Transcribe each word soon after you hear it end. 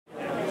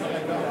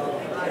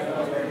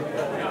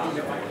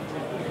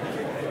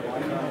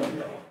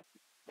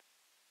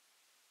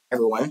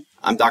Everyone,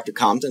 I'm Dr.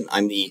 Compton.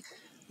 I'm the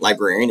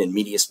librarian and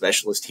media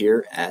specialist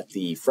here at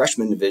the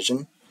Freshman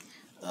Division.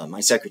 My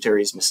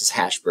secretary is Mrs.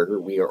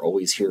 Hashberger. We are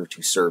always here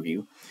to serve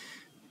you.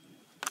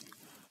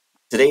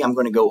 Today I'm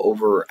going to go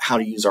over how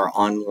to use our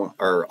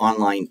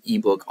online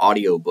ebook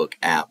audiobook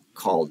app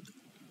called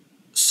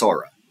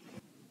SORA.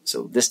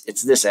 So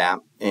it's this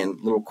app, and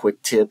little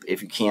quick tip,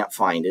 if you can't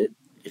find it,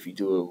 if you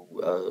do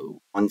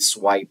one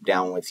swipe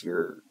down with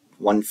your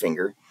one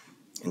finger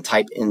and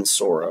type in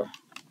SORA,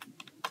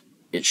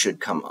 it should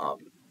come up.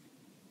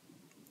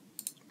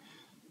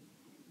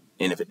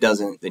 And if it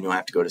doesn't, then you'll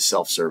have to go to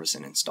self-service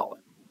and install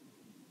it.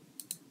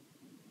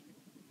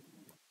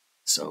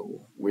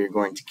 So we're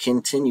going to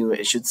continue,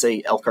 it should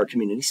say Elkhart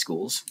Community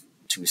Schools,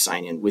 to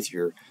sign in with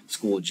your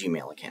school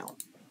Gmail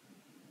account.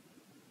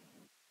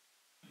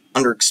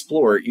 Under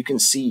Explorer, you can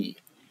see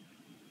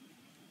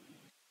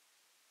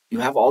you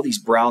have all these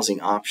browsing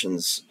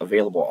options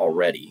available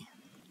already.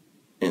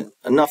 And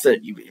enough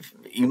that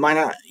you might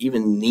not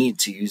even need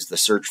to use the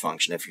search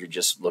function if you're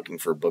just looking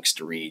for books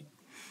to read.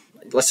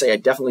 Let's say I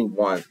definitely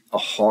want a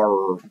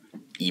horror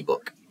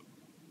ebook.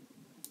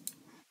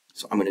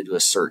 So I'm going to do a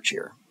search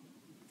here.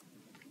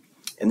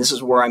 And this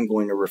is where I'm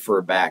going to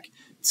refer back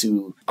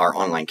to our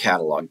online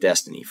catalog,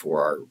 Destiny,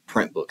 for our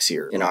print books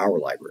here in our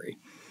library.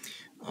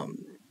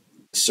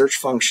 Search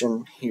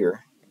function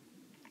here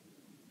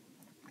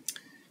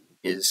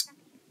is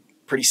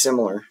pretty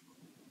similar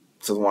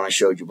to the one I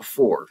showed you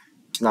before.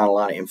 There's not a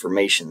lot of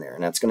information there,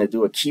 and that's going to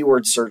do a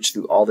keyword search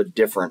through all the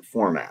different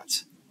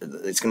formats.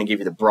 It's going to give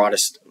you the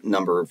broadest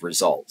number of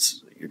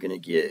results. You're going to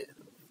get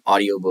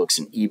audiobooks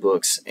and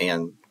ebooks,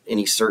 and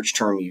any search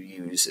term you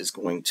use is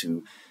going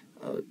to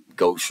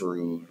go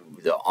through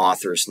the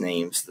author's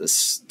names,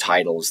 the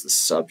titles, the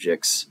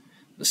subjects,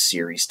 the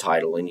series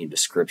title, any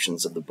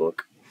descriptions of the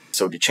book.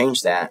 So to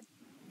change that,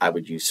 I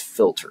would use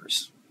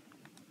filters.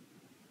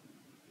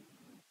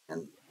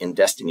 And in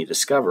Destiny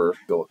Discover,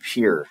 go up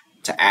here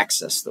to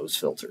access those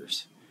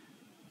filters.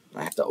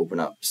 I have to open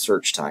up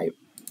search type.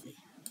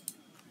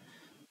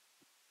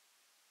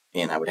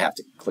 And I would have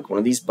to click one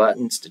of these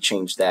buttons to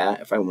change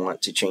that. If I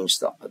want to change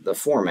the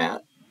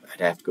format, I'd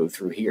have to go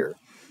through here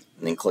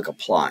and then click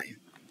apply.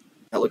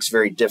 That looks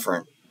very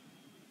different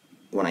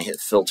when I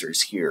hit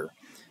filters here.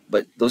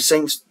 But those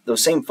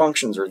same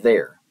functions are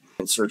there. I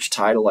can search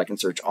title, I can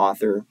search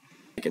author,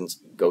 I can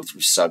go through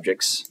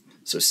subjects.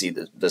 So see,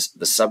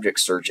 the subject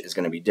search is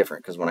going to be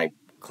different because when I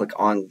click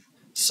on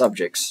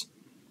subjects,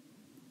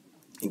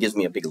 it gives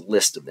me a big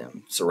list of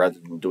them. So rather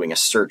than doing a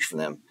search for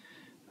them,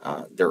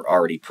 they're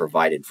already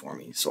provided for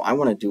me. So I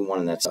want to do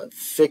one that's a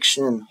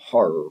fiction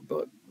horror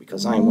book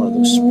because I am one of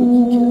those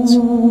spooky kids.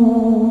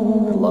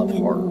 I love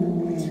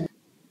horror.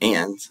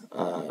 And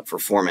for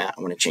format,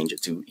 I'm going to change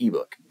it to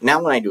ebook.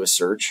 Now when I do a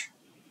search,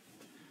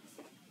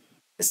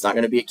 it's not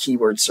going to be a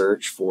keyword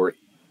search for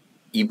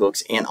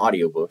ebooks and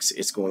audiobooks.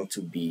 It's going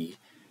to be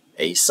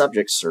a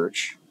subject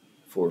search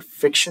for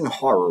fiction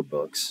horror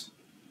books.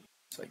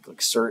 So I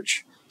click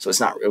search. So it's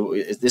not,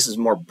 this is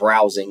more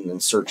browsing than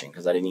searching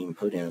because I didn't even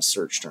put in a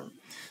search term.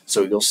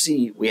 So you'll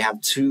see we have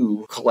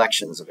two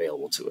collections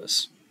available to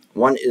us.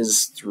 One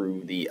is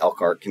through the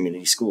Elkhart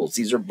Community Schools.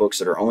 These are books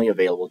that are only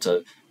available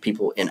to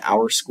people in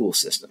our school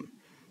system.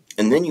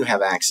 And then you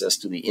have access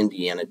to the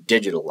Indiana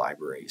Digital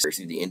Libraries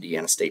through the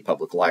Indiana State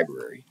Public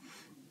Library.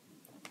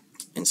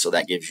 And so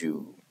that gives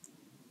you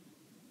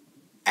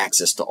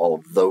access to all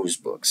of those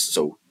books.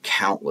 So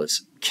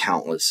countless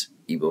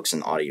ebooks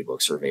and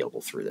audiobooks are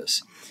available through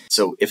this.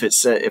 So if it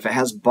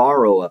has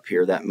borrow up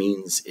here, that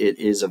means it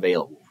is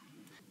available.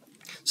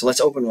 So let's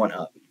open one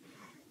up.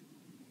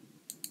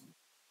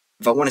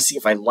 If I want to see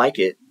if I like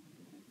it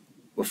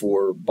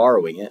before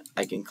borrowing it,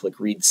 I can click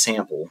read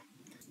sample.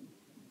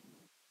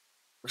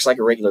 Looks like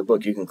a regular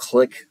book. You can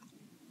click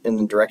in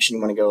the direction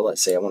you want to go.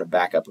 Let's say I want to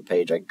back up a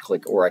page. I can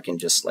click, or I can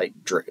just like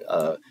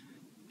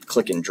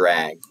click and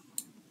drag.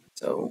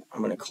 So I'm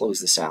going to close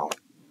this out.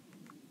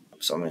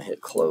 So I'm going to hit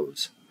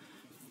close.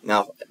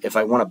 Now, if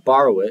I want to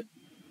borrow it,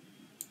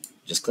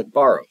 just click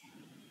borrow.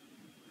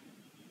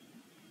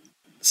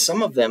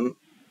 Some of them,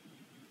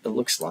 it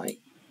looks like,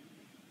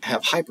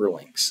 have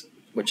hyperlinks,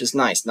 which is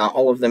nice. Not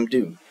all of them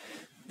do.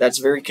 That's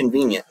very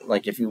convenient.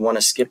 Like if you want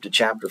to skip to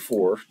chapter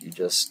 4, you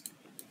just,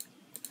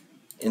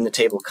 in the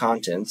table of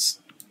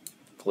contents,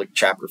 click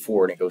chapter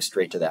 4 and it goes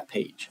straight to that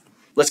page.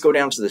 Let's go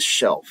down to the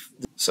shelf.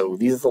 So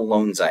these are the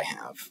loans I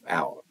have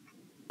out.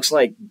 Looks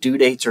like due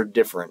dates are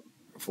different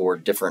for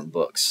different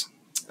books.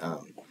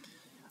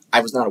 I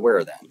was not aware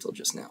of that until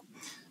just now.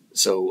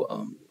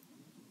 So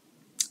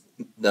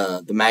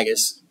the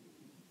Magus,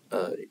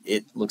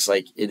 it looks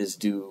like it is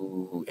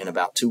due in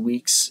about 2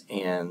 weeks,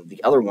 and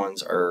the other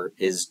ones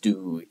is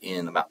due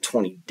in about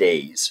 20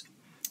 days.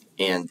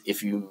 And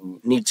if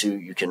you need to,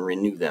 you can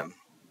renew them.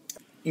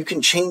 You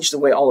can change the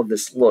way all of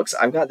this looks.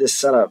 I've got this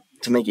set up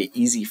to make it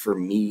easier for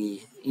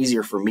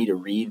me to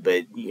read,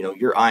 but you know,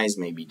 your eyes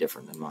may be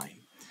different than mine.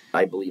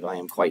 I believe I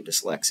am quite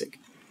dyslexic.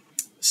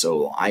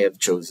 So I have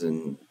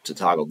chosen to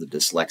toggle the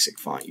dyslexic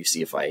font. You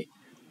see, if I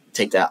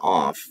take that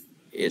off,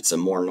 it's a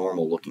more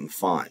normal looking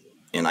font.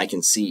 And I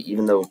can see,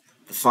 even though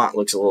the font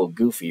looks a little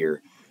goofier,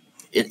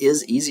 it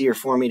is easier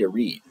for me to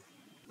read.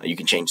 You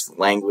can change the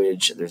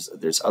language.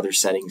 There's other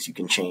settings you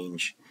can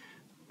change.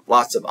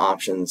 Lots of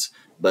options,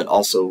 but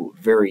also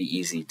very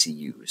easy to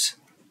use.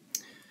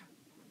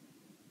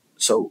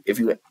 So if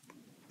you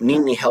need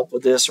any help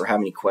with this or have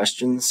any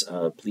questions,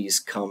 please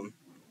come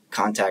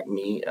contact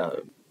me.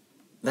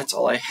 That's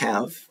all I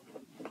have.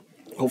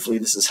 Hopefully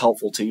this is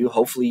helpful to you.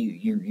 Hopefully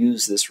you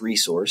use this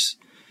resource.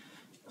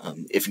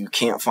 If you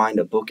can't find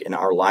a book in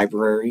our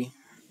library,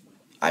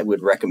 I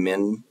would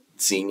recommend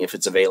seeing if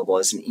it's available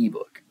as an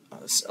ebook.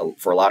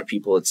 For a lot of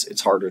people,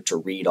 it's harder to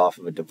read off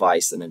of a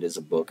device than it is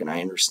a book, and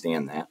I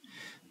understand that.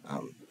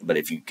 But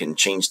if you can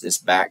change this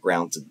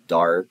background to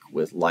dark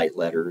with light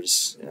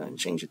letters and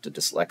change it to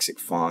dyslexic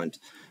font,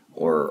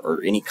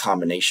 or any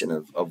combination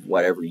of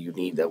whatever you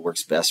need that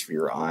works best for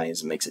your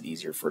eyes and makes it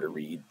easier for to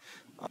read.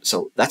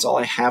 So that's all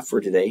I have for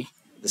today.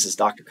 This is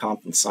Dr.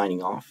 Compton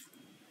signing off.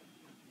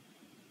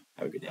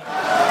 Have a good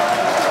day.